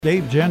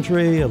Dave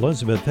Gentry,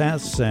 Elizabeth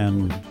Hess,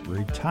 and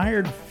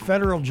retired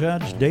federal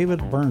judge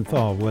David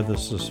Bernthal with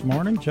us this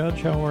morning.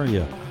 Judge, how are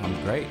you?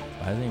 I'm great.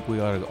 I think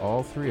we ought to,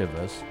 all three of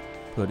us,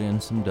 put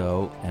in some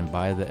dough and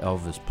buy the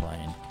Elvis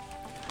plane.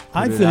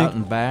 Put it out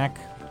and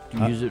back,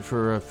 use it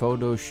for a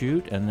photo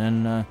shoot, and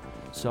then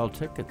sell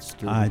tickets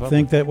to the public. I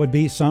think that would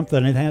be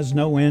something. It has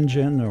no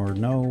engine or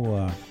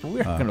no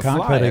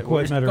cockpit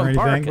equipment or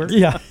anything.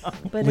 Yeah,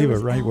 but leave it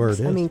right where it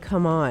is. I mean,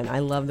 come on. I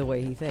love the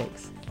way he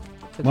thinks.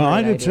 Well,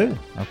 I do too.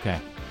 Okay.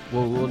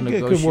 We'll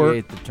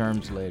negotiate the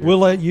terms later. We'll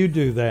let you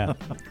do that.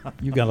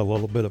 You got a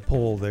little bit of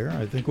pull there.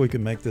 I think we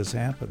can make this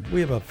happen.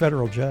 We have a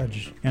federal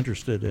judge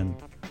interested in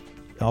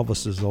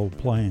Elvis's old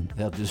plane.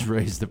 They'll just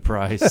raise the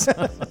price.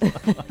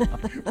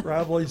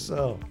 Probably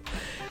so.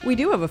 We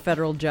do have a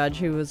federal judge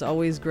who is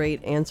always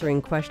great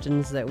answering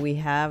questions that we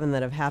have and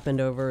that have happened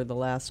over the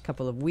last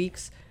couple of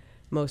weeks.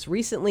 Most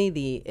recently,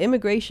 the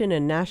Immigration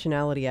and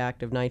Nationality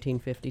Act of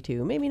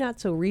 1952. Maybe not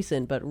so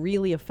recent, but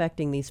really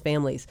affecting these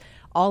families.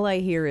 All I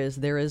hear is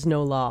there is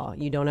no law.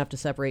 You don't have to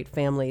separate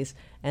families.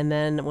 And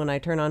then when I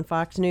turn on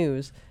Fox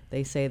News,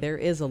 they say there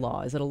is a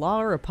law. Is it a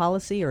law or a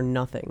policy or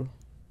nothing?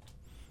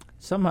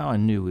 Somehow I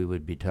knew we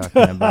would be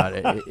talking about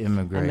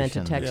immigration. I meant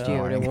to text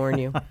you to warn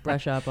you.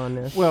 Brush up on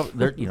this. Well,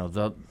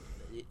 the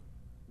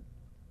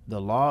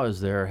law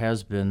is there,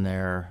 has been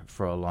there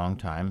for a long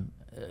time.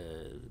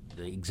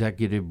 The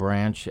executive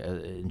branch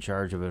in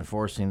charge of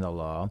enforcing the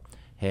law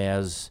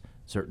has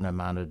a certain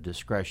amount of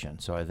discretion.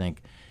 So I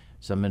think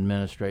some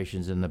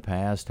administrations in the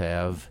past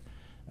have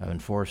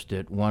enforced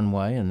it one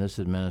way, and this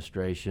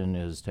administration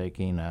is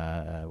taking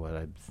what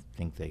I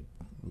think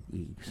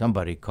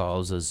somebody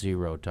calls a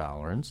zero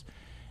tolerance.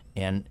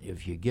 And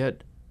if you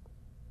get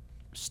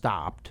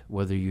stopped,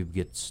 whether you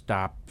get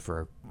stopped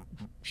for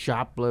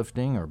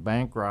shoplifting or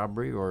bank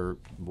robbery or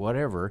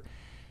whatever,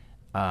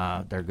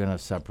 they're going to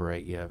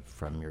separate you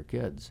from your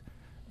kids.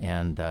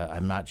 And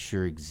I'm not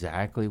sure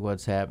exactly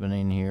what's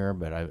happening here,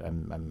 but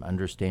I'm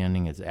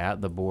understanding it's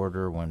at the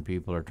border when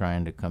people are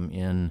trying to come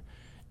in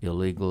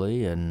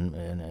illegally and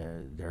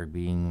they're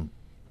being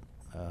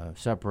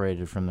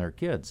separated from their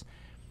kids.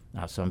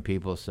 Now, some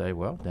people say,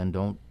 well, then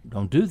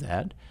don't do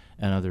that.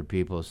 And other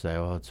people say,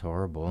 oh, it's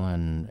horrible,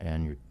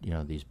 and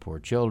these poor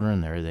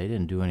children, they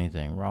didn't do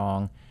anything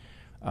wrong.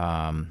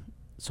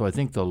 So I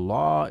think the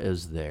law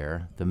is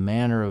there. The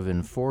manner of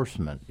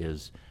enforcement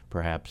is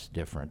perhaps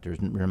different.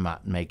 We're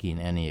not making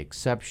any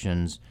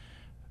exceptions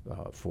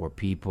for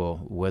people,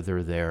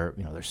 whether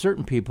there's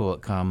certain people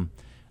that come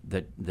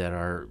that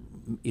are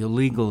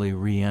illegally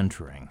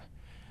re-entering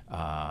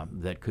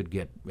that could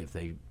get, if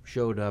they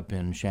showed up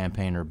in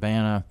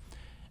Champaign-Urbana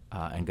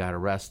and got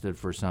arrested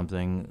for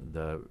something,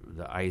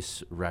 the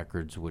ICE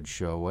records would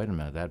show, wait a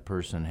minute, that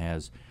person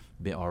has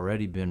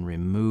already been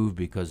removed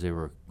because they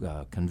were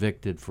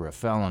convicted for a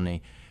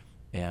felony,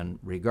 and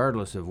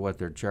regardless of what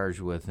they're charged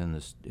with in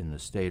the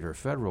state or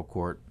federal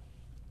court,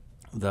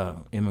 the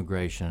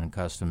Immigration and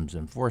Customs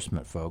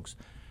Enforcement folks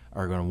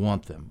are going to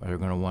want them. They're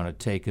going to want to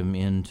take them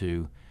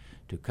into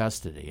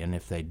custody, and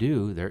if they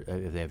do,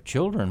 if they have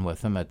children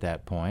with them at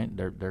that point,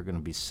 they're going to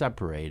be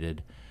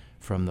separated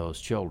from those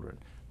children.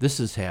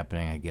 This is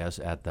happening, I guess,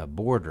 at the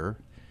border,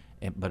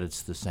 but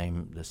it's the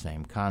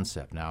same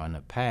concept. Now, in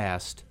the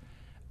past,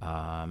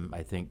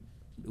 I think,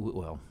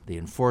 the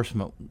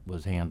enforcement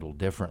was handled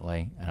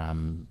differently,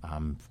 and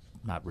I'm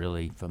not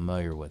really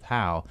familiar with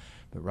how,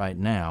 but right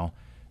now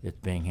it's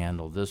being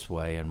handled this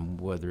way,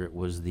 and whether it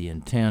was the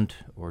intent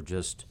or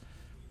just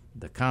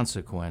the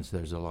consequence,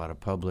 there's a lot of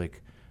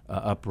public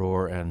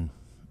uproar, and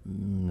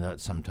that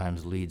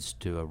sometimes leads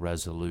to a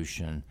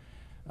resolution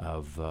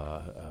of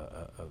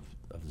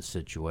the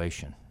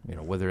situation.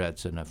 Whether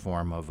that's in the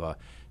form of a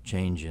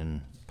change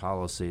in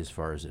policy as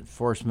far as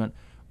enforcement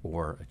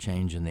or a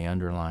change in the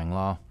underlying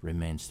law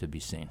remains to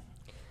be seen.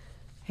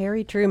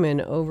 Harry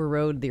Truman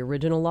overrode the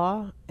original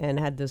law and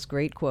had this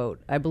great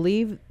quote: "I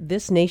believe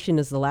this nation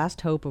is the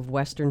last hope of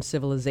Western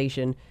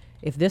civilization.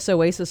 If this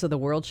oasis of the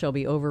world shall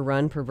be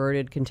overrun,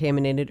 perverted,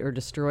 contaminated, or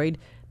destroyed,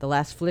 the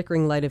last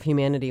flickering light of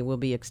humanity will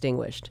be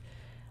extinguished."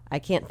 I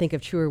can't think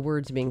of truer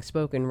words being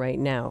spoken right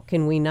now.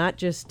 Can we not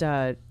just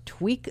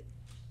tweak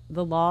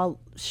the law?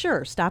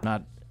 Sure, stop.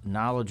 Not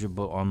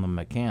knowledgeable on the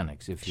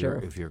mechanics. If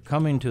you're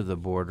coming to the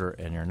border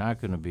and you're not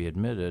going to be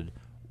admitted,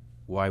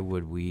 why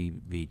would we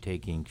be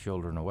taking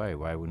children away?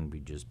 Why wouldn't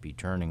we just be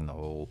turning the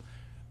whole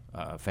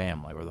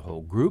family or the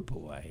whole group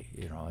away?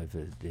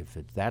 If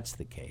that's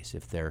the case,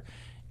 if they're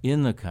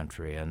in the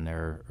country and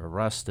they're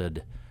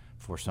arrested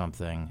for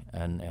something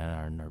and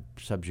are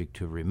subject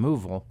to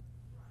removal,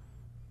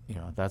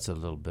 that's a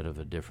little bit of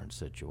a different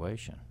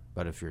situation.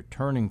 But if you're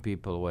turning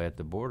people away at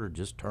the border,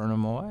 just turn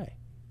them away.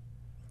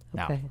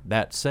 Okay. Now,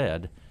 that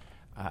said,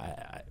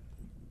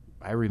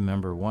 I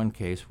remember one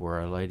case where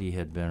a lady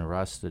had been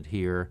arrested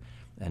here,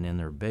 and in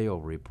their bail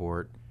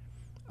report,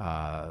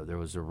 there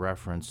was a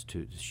reference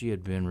to she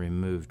had been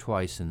removed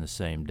twice in the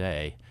same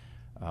day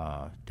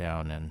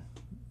down in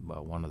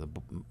one of the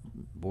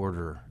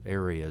border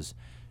areas.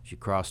 She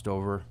crossed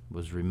over,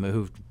 was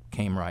removed,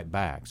 came right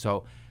back.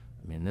 So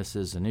I mean, this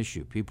is an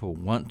issue. People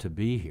want to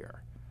be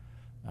here,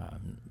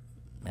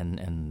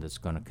 and it's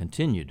going to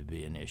continue to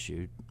be an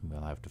issue.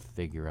 We'll have to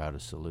figure out a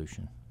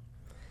solution.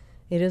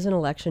 It is an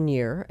election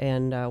year,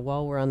 and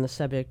while we're on the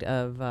subject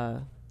of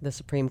the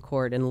Supreme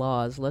Court and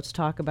laws, let's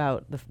talk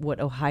about what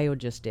Ohio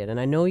just did. And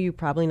I know you're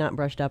probably not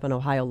brushed up on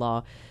Ohio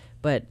law,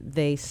 but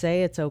they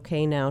say it's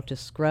okay now to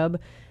scrub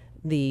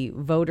the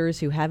voters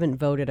who haven't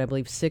voted. I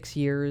believe 6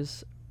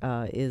 years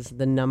is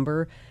the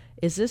number.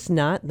 Is this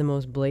not the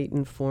most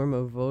blatant form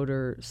of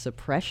voter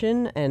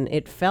suppression? And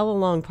it fell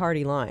along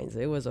party lines.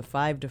 It was a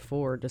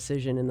 5-4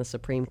 decision in the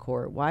Supreme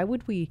Court. Why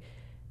would we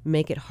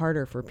make it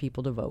harder for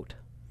people to vote?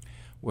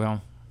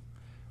 Well,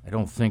 I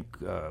don't think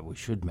we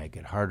should make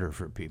it harder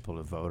for people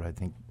to vote. I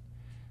think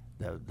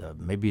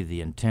maybe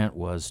the intent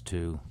was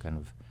to kind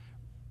of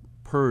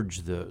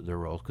purge the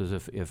rolls, because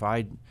if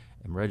I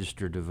am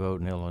registered to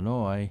vote in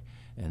Illinois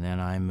and then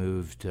I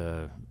move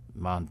to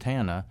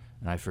Montana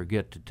and I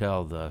forget to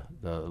tell the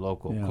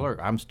local clerk,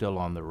 I'm still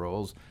on the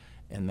rolls,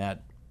 and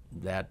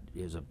that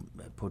is a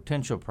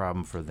potential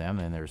problem for them,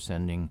 and they're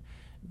sending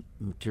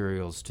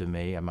materials to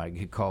me. I might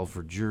get called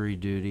for jury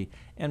duty,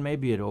 and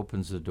maybe it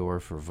opens the door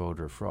for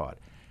voter fraud.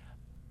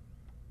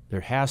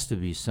 There has to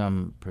be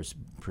some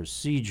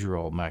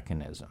procedural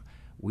mechanism.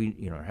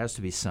 There has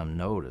to be some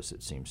notice,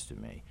 it seems to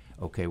me.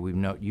 Okay,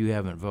 you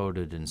haven't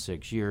voted in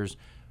 6 years.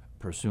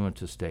 Pursuant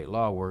to state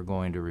law, we're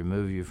going to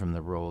remove you from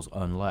the rolls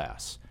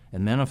unless.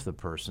 And then if the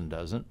person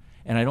doesn't,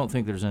 and I don't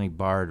think there's any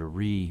bar to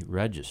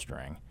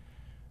re-registering,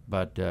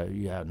 but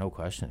no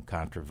question,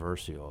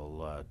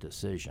 controversial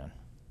decision.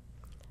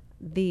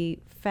 The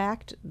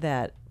fact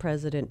that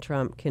President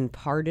Trump can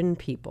pardon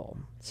people,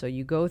 so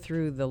you go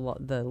through the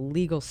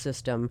legal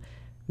system,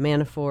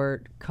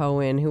 Manafort,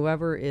 Cohen,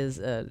 whoever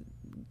is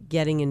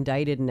getting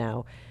indicted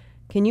now,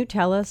 can you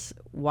tell us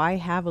why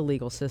have a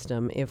legal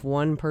system if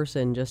one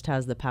person just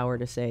has the power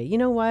to say, you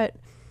know what,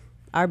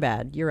 our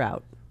bad, you're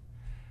out?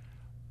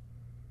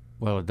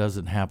 Well, it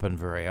doesn't happen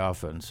very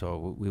often,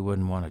 so we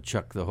wouldn't want to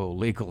chuck the whole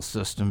legal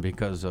system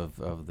because of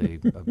the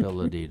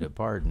ability to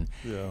pardon.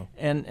 Yeah.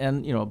 And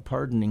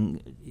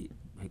pardoning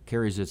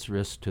carries its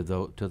risk to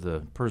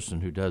the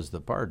person who does the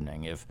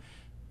pardoning. If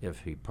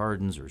he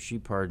pardons or she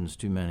pardons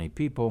too many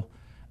people,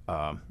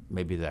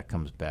 maybe that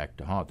comes back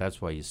to haunt.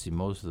 That's why you see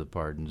most of the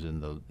pardons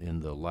in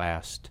the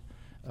last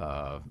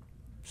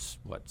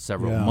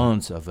several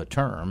months of a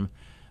term.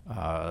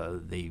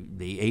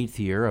 The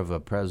eighth year of a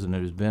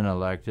president who's been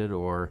elected,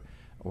 or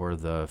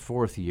the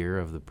fourth year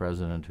of the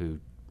president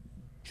who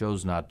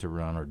chose not to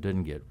run or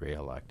didn't get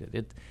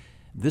reelected.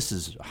 This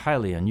is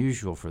highly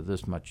unusual for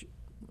this much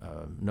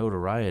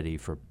notoriety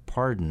for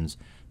pardons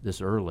this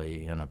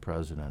early in a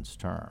president's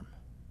term.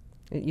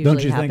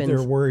 Don't you think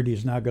they're worried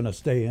he's not going to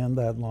stay in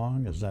that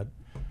long? Is that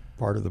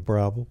part of the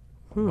problem?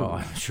 Well,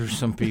 I'm sure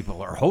some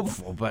people are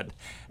hopeful, but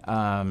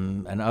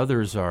and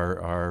others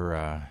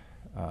are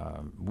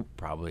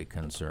probably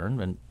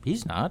concerned, and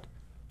he's not.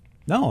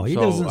 No, he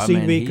doesn't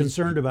seem to be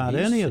concerned about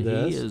any of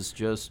this. He is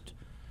just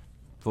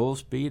full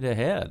speed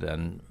ahead,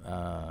 and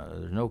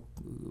there's no,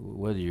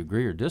 whether you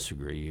agree or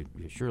disagree,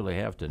 you surely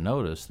have to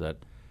notice that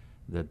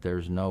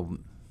there's never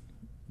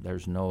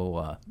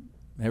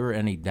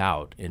any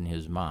doubt in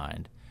his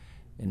mind.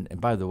 And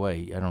by the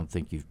way, I don't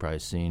think you've probably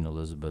seen,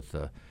 Elizabeth,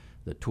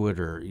 the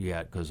Twitter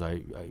yet, because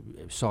I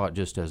saw it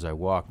just as I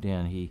walked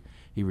in.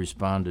 He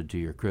responded to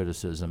your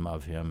criticism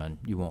of him, and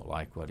you won't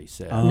like what he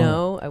said. Oh.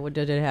 No,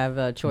 did it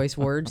have choice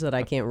words that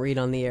I can't read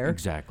on the air?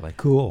 Exactly.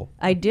 Cool.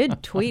 I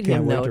did tweet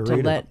him, though, to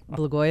let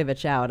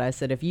Blagojevich out. I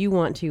said, if you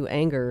want to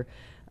anger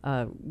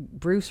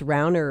Bruce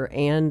Rauner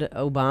and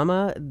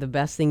Obama, the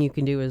best thing you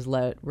can do is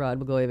let Rod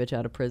Blagojevich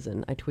out of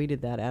prison. I tweeted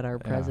that at our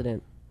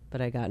president,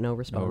 but I got no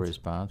response. No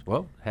response.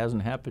 Well, it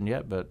hasn't happened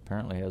yet, but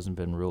apparently hasn't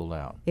been ruled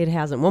out. It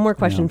hasn't. One more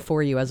question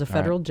for you. As a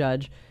federal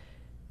judge,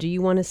 do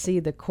you want to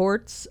see the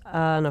courts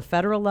on a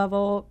federal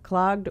level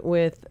clogged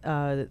with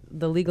the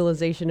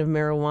legalization of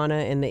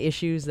marijuana and the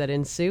issues that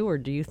ensue, or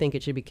do you think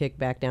it should be kicked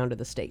back down to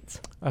the states?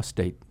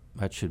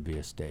 That should be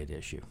a state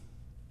issue.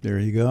 There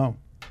you go.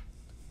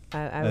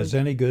 As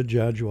any good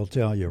judge will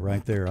tell you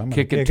right there. I'm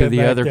kick it to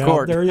the other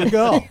court. There you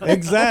go.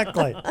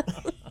 Exactly.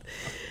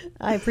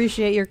 I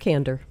appreciate your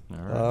candor.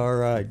 All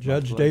right.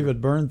 Judge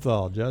David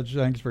Bernthal. Judge,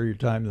 thanks for your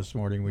time this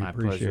morning. We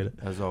appreciate it.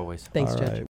 As always. Thanks, Judge.